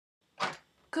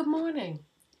Good morning.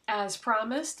 As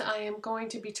promised, I am going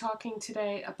to be talking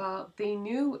today about the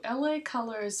new LA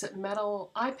Colors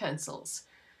metal eye pencils.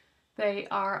 They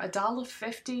are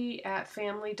 $1.50 at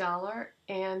Family Dollar,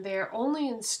 and they're only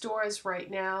in stores right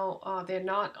now. They're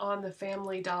not on the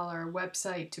Family Dollar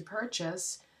website to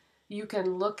purchase. You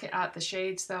can look at the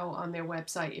shades, though, on their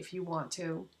website if you want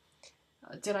to.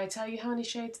 Did I tell you how many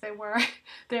shades there were?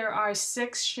 There are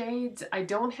 6 shades. I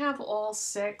don't have all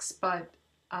 6, but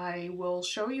I will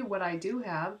show you what I do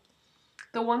have.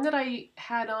 The one that I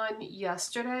had on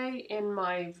yesterday in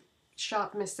my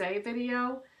Shop Miss A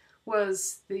video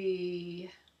was the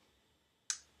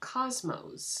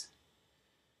Cosmos,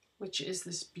 which is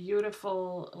this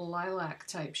beautiful lilac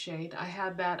type shade. I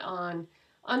had that on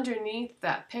underneath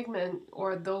that pigment,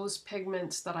 or those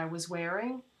pigments that I was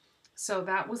wearing. So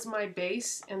that was my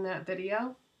base in that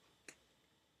video.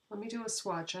 Let me do a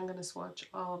swatch. I'm going to swatch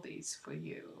all these for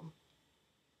you.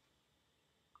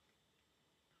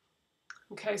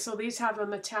 Okay, so these have a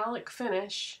metallic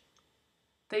finish.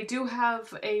 They do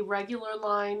have a regular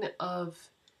line of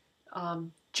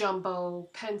jumbo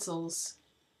pencils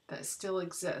that still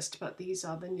exist, but these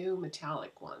are the new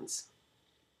metallic ones.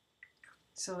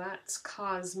 So that's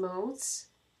Cosmos.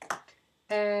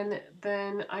 And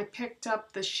then I picked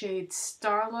up the shade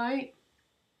Starlight.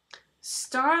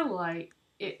 Starlight,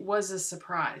 it was a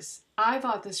surprise. I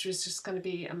thought this was just going to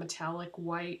be a metallic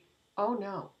white. Oh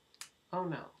no,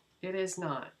 it is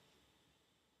not.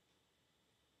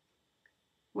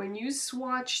 When you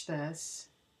swatch this,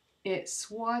 it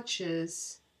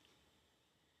swatches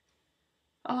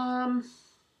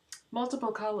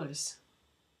multiple colors.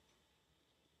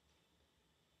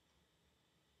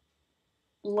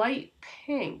 Light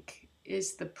pink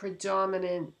is the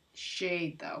predominant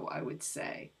shade, though, I would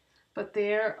say. But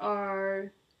there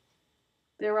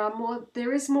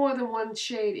is more than one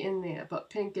shade in there, but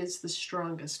pink is the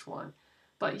strongest one.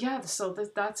 But yeah, so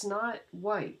that's not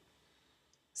white.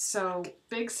 So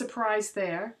big surprise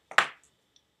there.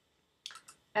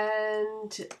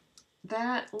 And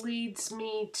that leads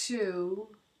me to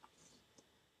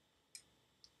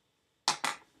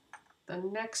the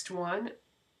next one,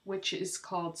 which is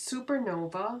called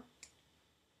Supernova.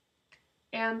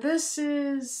 And this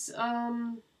is,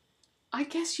 I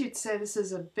guess you'd say this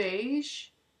is a beige.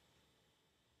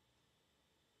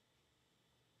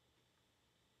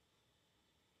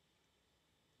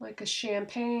 Like a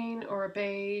champagne or a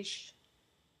beige.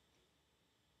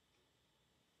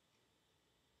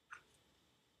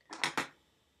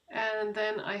 And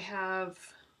then I have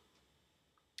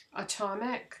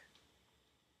Atomic,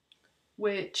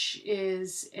 which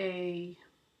is a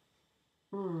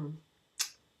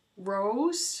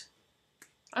rose.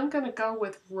 I'm going to go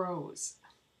with rose.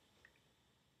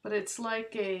 But it's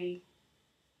like a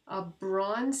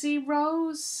bronzy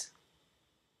rose.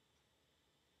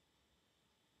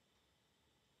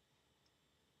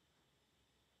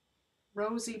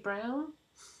 Rosy brown?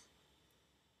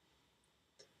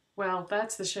 Well,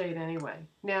 that's the shade anyway.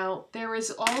 Now, there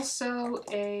is also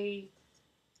a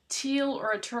teal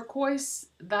or a turquoise.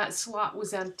 That slot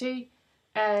was empty.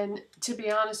 And to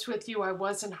be honest with you, I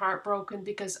wasn't heartbroken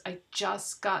because I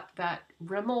just got that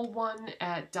Rimmel one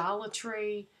at Dollar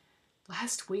Tree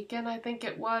last weekend, I think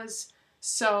it was.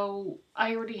 So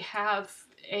I already have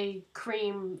a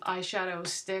cream eyeshadow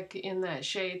stick in that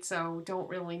shade, so don't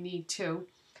really need to.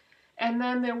 And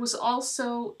then there was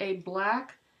also a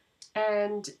black,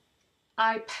 and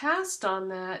I passed on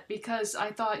that because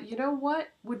I thought, you know what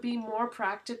would be more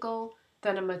practical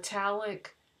than a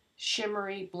metallic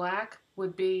shimmery black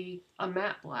would be a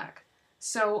matte black.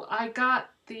 So I got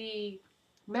the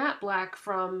matte black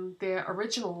from their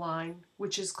original line,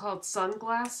 which is called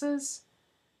Sunglasses,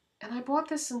 and I bought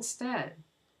this instead.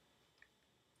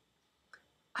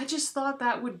 I just thought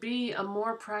that would be a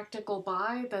more practical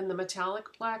buy than the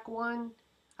metallic black one.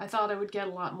 I thought I would get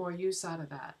a lot more use out of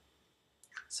that.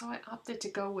 So I opted to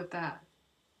go with that.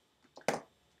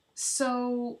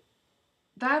 So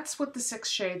that's what the 6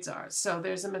 shades are. So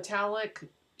there's a metallic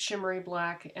shimmery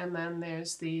black, and then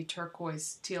there's the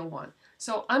turquoise teal one.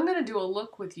 So I'm going to do a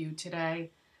look with you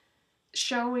today,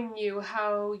 showing you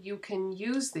how you can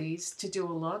use these to do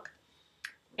a look.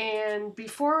 And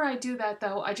before I do that,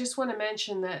 though, I just want to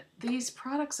mention that these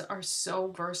products are so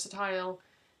versatile.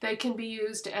 They can be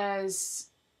used as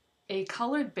a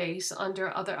colored base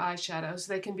under other eyeshadows.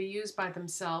 They can be used by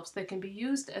themselves. They can be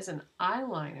used as an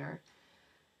eyeliner.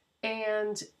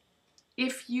 And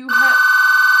if you have...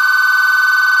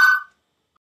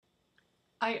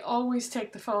 I always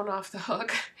take the phone off the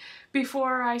hook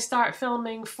before I start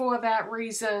filming for that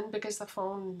reason, because the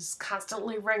phone's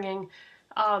constantly ringing.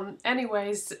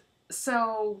 Anyways,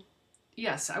 so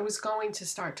yes, I was going to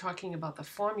start talking about the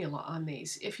formula on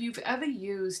these. If you've ever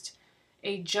used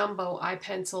a jumbo eye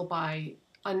pencil by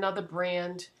another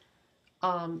brand,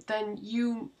 then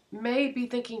you may be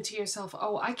thinking to yourself,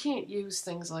 oh, I can't use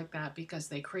things like that because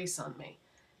they crease on me.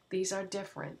 These are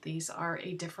different. These are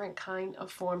a different kind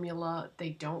of formula. They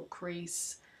don't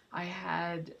crease. I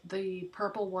had the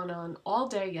purple one on all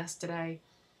day yesterday,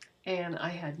 and I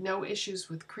had no issues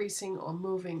with creasing or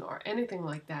moving or anything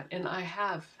like that. And I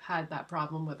have had that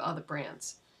problem with other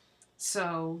brands.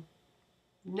 So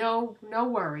no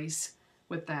worries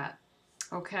with that.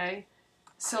 Okay?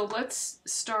 So let's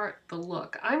start the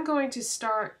look. I'm going to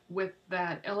start with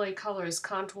that LA Colors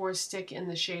contour stick in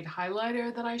the shade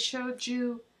highlighter that I showed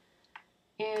you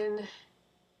in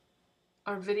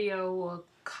our video a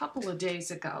couple of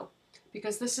days ago,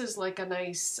 because this is like a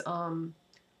nice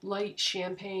light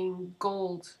champagne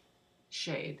gold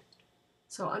shade.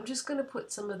 So I'm just going to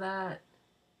put some of that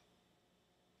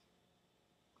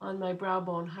on my brow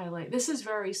bone highlight. This is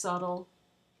very subtle,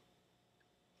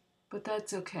 but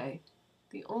that's okay.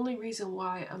 The only reason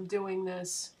why I'm doing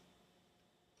this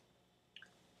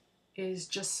is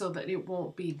just so that it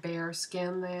won't be bare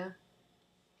skin there.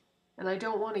 And I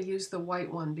don't want to use the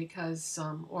white one because,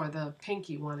 or the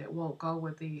pinky one, it won't go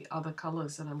with the other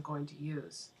colors that I'm going to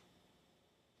use.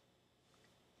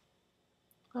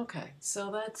 Okay,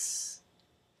 so that's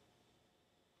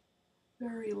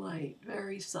very light,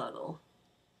 very subtle,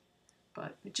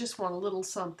 but I just want a little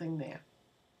something there.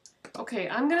 Okay,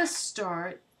 I'm going to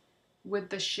start with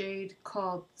the shade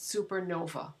called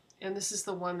Supernova, and this is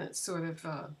the one that's sort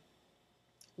of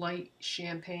light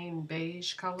champagne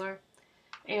beige color.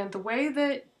 And the way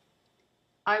that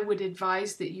I would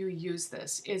advise that you use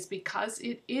this is, because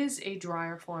it is a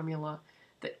drier formula,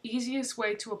 the easiest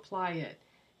way to apply it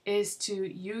is to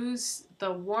use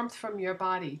the warmth from your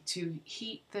body to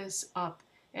heat this up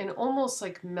and almost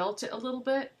like melt it a little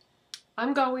bit.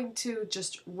 I'm going to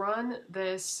just run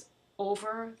this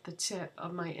over the tip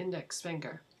of my index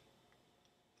finger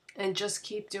and just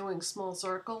keep doing small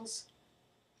circles.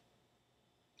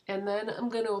 And then I'm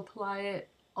going to apply it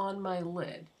on my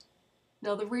lid.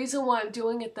 Now the reason why I'm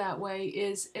doing it that way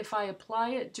is if I apply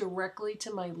it directly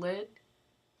to my lid,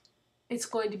 it's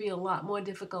going to be a lot more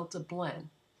difficult to blend.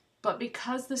 But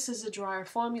because this is a drier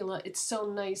formula, it's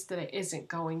so nice that it isn't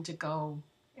going to go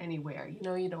anywhere. You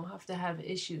know, you don't have to have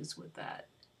issues with that.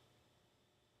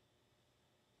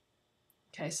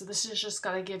 Okay, so this is just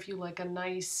going to give you like a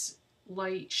nice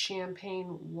light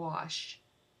champagne wash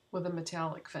with a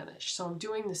metallic finish. So I'm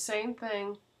doing the same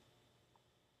thing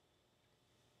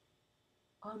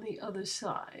on the other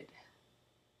side.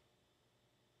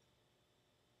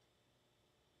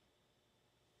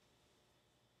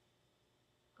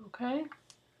 Okay,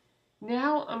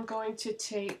 now I'm going to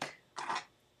take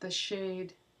the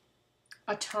shade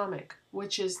Atomic,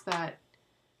 which is that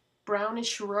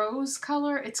brownish rose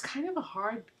color. It's kind of a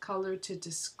hard color to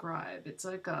describe. It's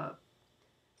like a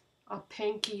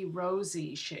pinky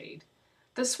rosy shade.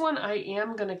 This one I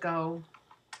am going to go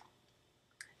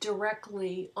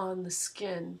directly on the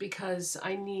skin because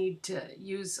I need to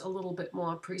use a little bit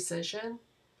more precision,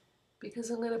 because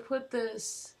I'm going to put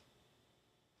this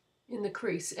in the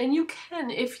crease. And you can,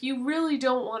 if you really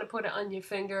don't want to put it on your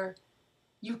finger,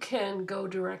 you can go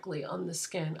directly on the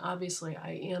skin. Obviously,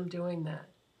 I am doing that.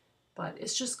 But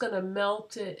it's just going to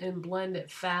melt it and blend it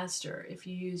faster if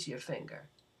you use your finger.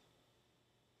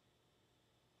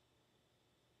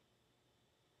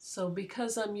 So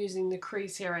because I'm using the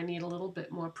crease here, I need a little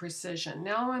bit more precision.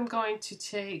 Now I'm going to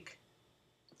take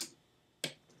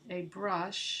a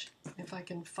brush, if I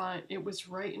can find, it was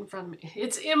right in front of me.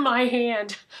 It's in my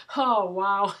hand. Oh,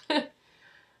 wow.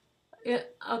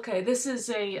 Okay, this is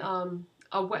a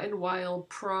Wet n Wild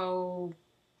Pro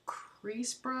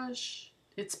crease brush.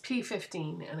 It's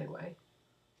P15 anyway.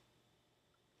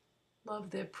 Love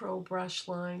their Pro brush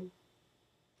line.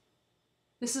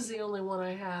 This is the only one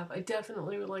I have. I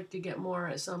definitely would like to get more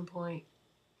at some point.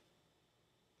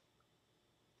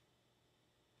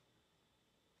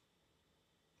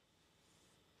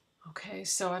 Okay,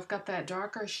 so I've got that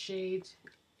darker shade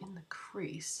in the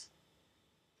crease.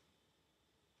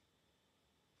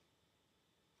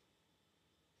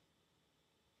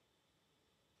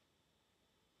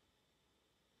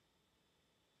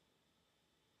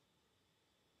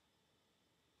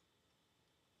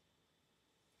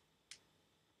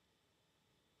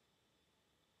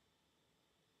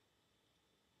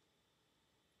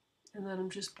 And then I'm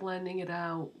just blending it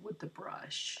out with the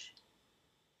brush.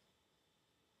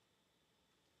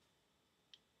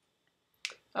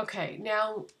 Okay,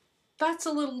 now that's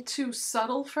a little too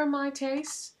subtle for my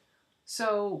taste.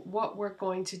 So what we're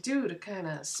going to do to kind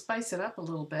of spice it up a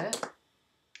little bit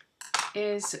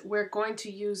is we're going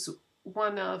to use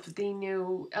one of the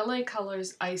new LA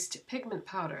Colors Iced Pigment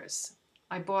Powders.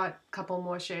 I bought a couple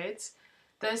more shades.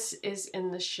 This is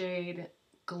in the shade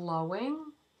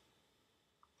Glowing.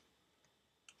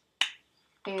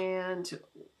 And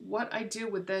what I do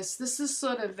with this is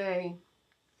sort of a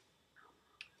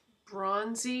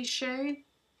bronzy shade.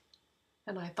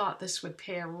 And I thought this would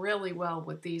pair really well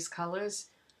with these colors.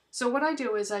 So what I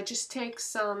do is I just take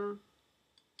some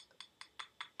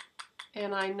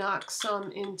and I knock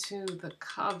some into the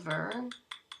cover.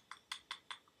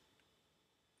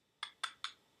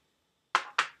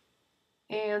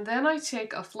 And then I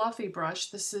take a fluffy brush.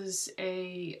 This is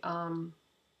a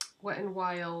Wet n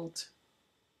Wild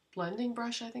blending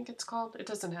brush, I think it's called. It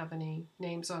doesn't have any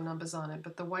names or numbers on it,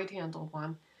 but the white handle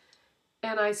one.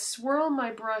 And I swirl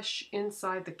my brush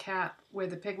inside the cap where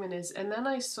the pigment is, and then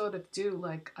I sort of do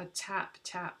like a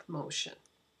tap motion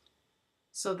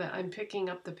so that I'm picking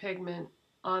up the pigment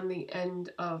on the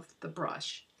end of the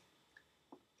brush.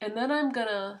 And then I'm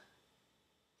gonna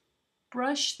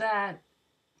brush that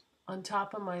on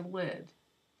top of my lid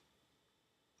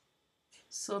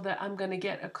so that I'm gonna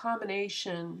get a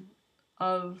combination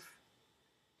of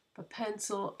the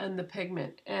pencil and the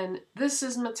pigment. And this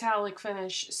is metallic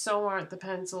finish, so aren't the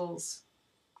pencils.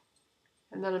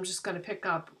 And then I'm just going to pick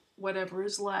up whatever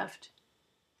is left.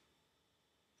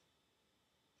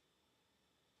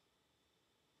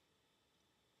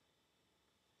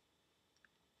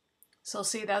 So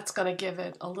see, that's going to give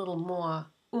it a little more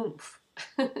oomph.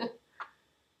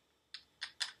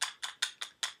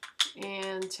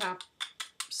 And tap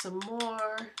some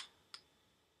more.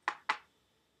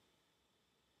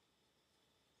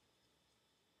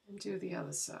 And do the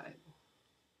other side.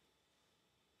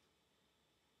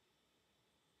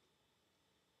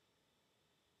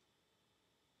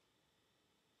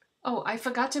 Oh, I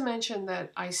forgot to mention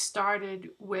that I started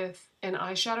with an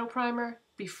eyeshadow primer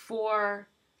before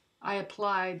I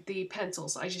applied the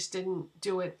pencils. I just didn't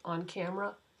do it on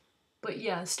camera. But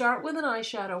yeah, start with an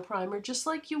eyeshadow primer just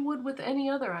like you would with any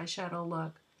other eyeshadow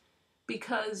look.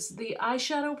 Because the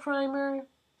eyeshadow primer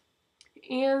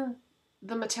and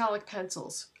the metallic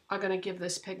pencils are going to give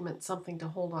this pigment something to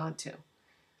hold on to.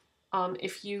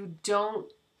 If you don't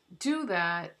do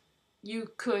that,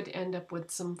 you could end up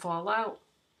with some fallout.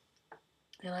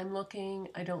 And I'm looking,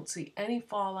 I don't see any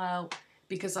fallout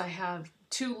because I have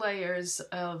 2 layers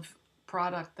of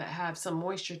product that have some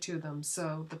moisture to them,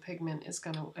 so the pigment is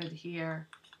going to adhere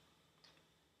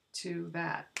to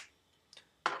that.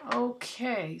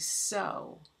 Okay,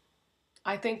 so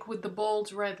I think with the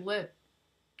bold red lip,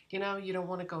 you know, you don't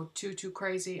want to go too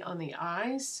crazy on the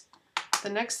eyes. The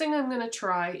next thing I'm going to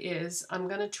try is I'm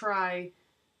going to try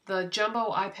the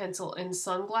jumbo eye pencil in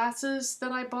sunglasses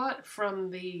that I bought from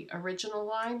the original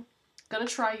line. I'm going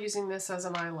to try using this as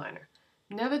an eyeliner.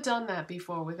 Never done that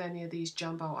before with any of these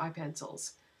jumbo eye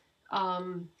pencils.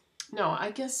 No,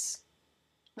 I guess,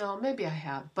 no, maybe I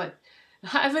have, but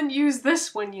I haven't used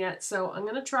this one yet, so I'm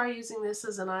going to try using this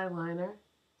as an eyeliner.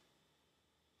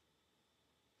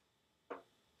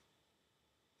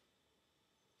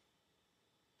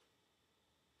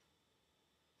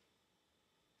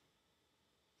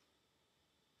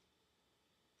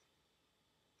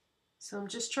 So I'm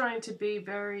just trying to be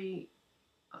very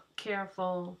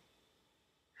careful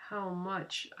how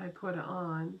much I put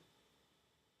on.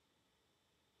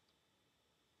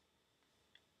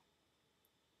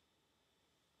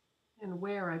 And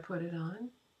where I put it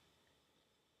on.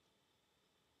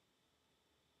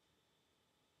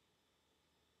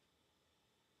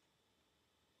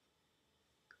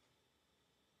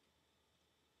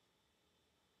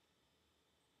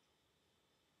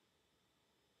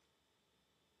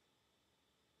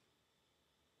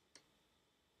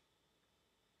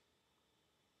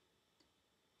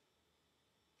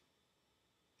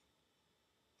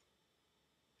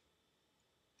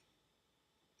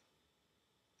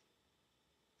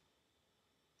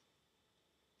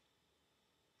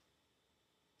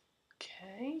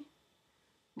 Okay.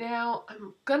 Now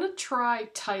I'm gonna try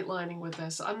tight lining with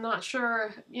this. I'm not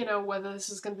sure, you know, whether this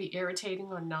is gonna be irritating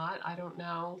or not. I don't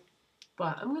know,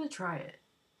 but I'm gonna try it.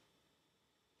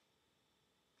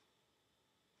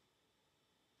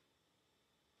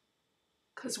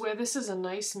 Because where this is a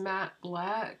nice matte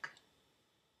black,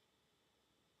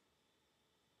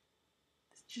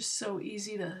 it's just so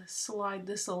easy to slide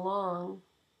this along.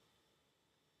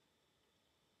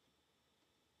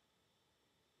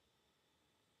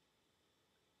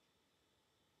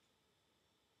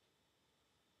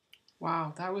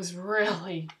 Wow, that was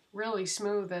really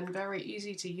smooth and very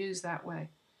easy to use that way.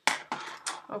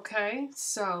 Okay,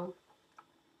 so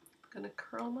I'm gonna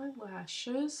curl my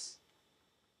lashes.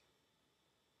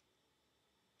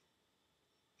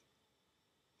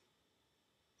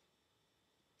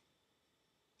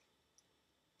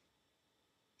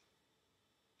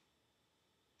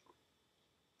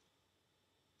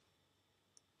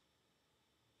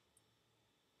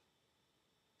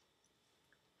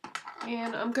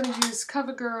 And I'm going to use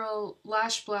CoverGirl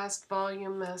Lashblast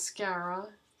Volume Mascara.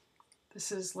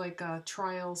 This is like a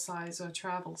trial size or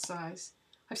travel size.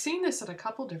 I've seen this at a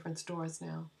couple different stores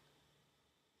now.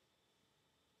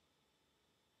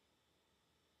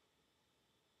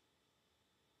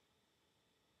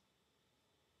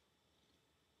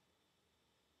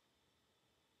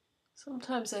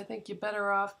 Sometimes I think you're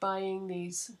better off buying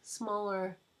these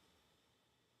smaller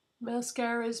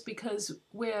mascaras because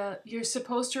you're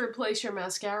supposed to replace your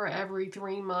mascara every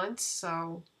 3 months,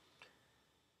 so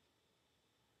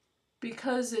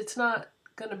because it's not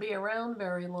going to be around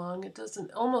very long, it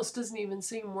almost doesn't even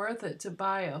seem worth it to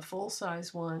buy a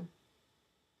full-size one.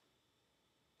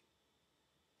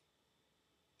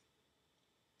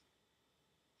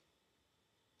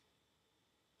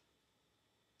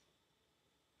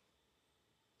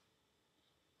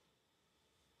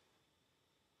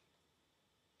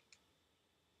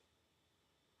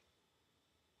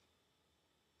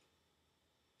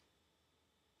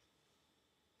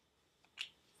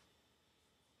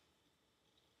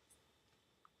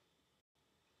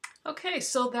 Okay,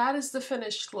 so that is the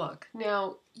finished look.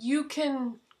 Now, you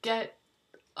can get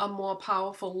a more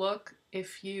powerful look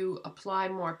if you apply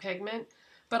more pigment,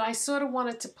 but I sort of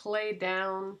wanted to play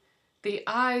down the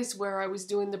eyes where I was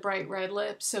doing the bright red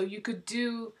lip, so you could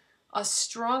do a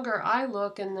stronger eye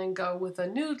look and then go with a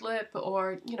nude lip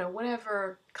or, you know,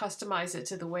 whatever, customize it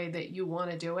to the way that you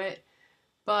want to do it.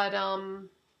 But,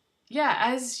 yeah,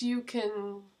 as you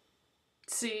can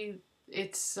see,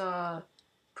 it's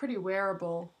pretty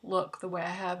wearable look the way I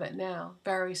have it now.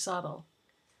 Very subtle.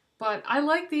 But I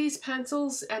like these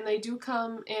pencils, and they do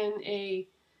come in a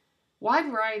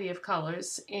wide variety of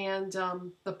colors. And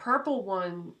the purple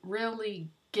one really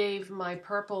gave my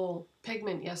purple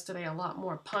pigment yesterday a lot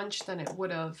more punch than it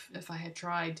would have if I had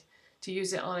tried to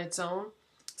use it on its own.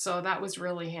 So that was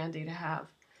really handy to have.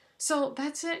 So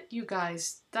that's it, you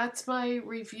guys. That's my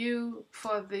review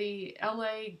for the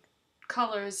LA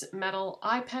Colors Metal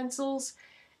Eye Pencils.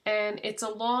 And it's a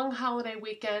long holiday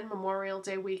weekend, Memorial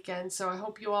Day weekend, so I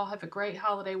hope you all have a great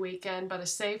holiday weekend, but a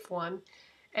safe one.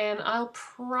 And I'll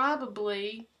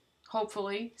probably,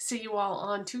 hopefully, see you all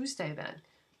on Tuesday then.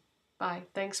 Bye.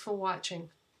 Thanks for watching.